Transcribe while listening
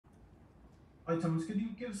Hi Thomas, could you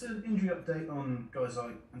give us an injury update on guys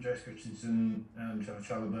like Andreas Christensen, Trevor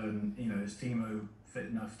Chalobah, and is Timo fit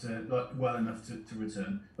enough well enough to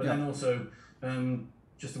return? But then also,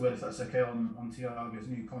 just a word if that's okay on Thiago's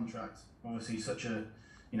new contract. Obviously, he's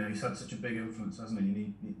had such a big influence, hasn't he?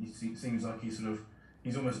 And he seems like he's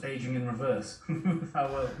almost aging in reverse. How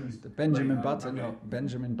well he's the Benjamin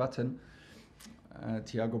Button,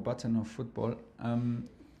 Thiago Button of football.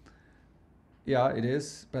 Yeah, it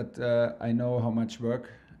is, but I know how much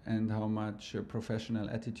work and how much professional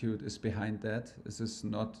attitude is behind that.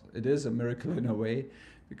 It is a miracle in a way,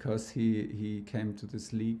 because he came to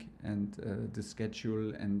this league and the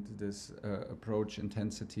schedule and this approach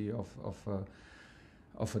intensity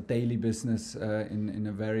of a daily business in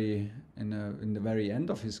the very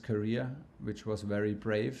end of his career, which was very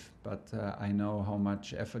brave. But I know how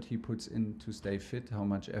much effort he puts in to stay fit, how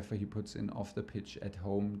much effort he puts in off the pitch, at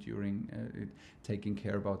home, during taking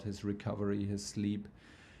care about his recovery, his sleep,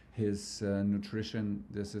 his nutrition.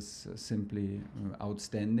 This is simply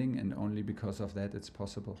outstanding, and only because of that it's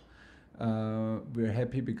possible. We're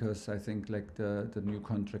happy because I think the new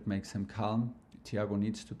contract makes him calm. Thiago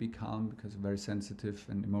needs to be calm because he's a very sensitive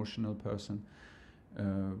and emotional person,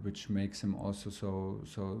 which makes him also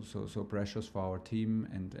so precious for our team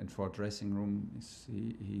and for our dressing room.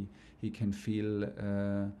 He can feel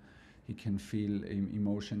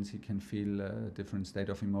emotions. He can feel a different state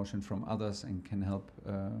of emotion from others and can help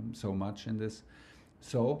so much in this.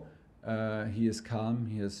 So he is calm.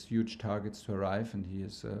 He has huge targets to arrive, and he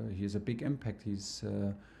has a big impact. He's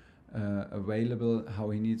available how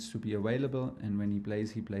he needs to be available, and when he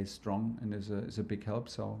plays strong, and is a big help.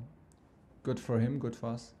 So good for him, good for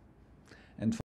us. And